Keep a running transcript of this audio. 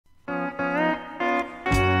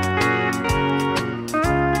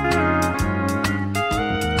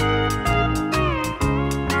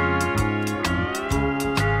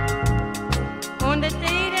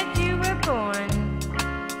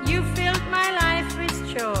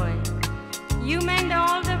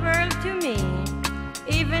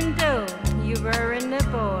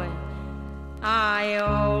I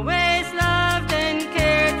always loved and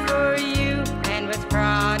cared for you and was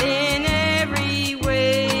proud in every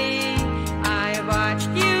way. I watched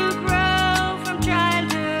you grow from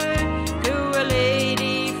childhood to a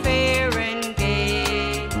lady fair and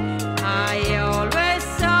gay. I always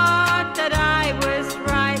thought that I was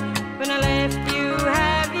right when I left you,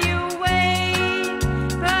 have your way.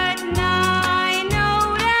 But now I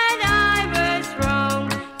know that I was wrong,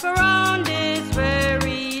 for on this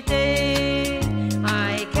very day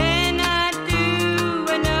I cannot do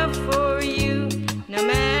enough for you, no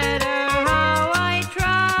matter how I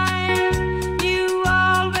try. You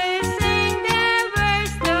always think the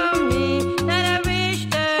worst of me, that I wish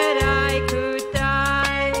that I could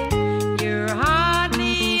die. You're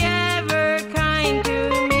hardly ever kind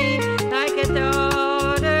to me, like a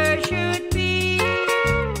daughter should be.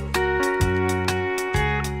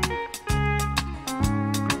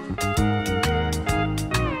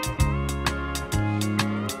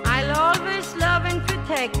 I'll always love and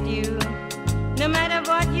protect you, no matter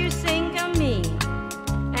what you think of me.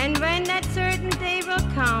 And when that certain day will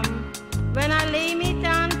come, when I lay me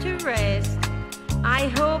down to rest, I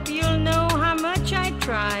hope you'll know how much I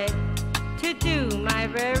tried to do my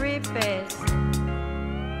very best.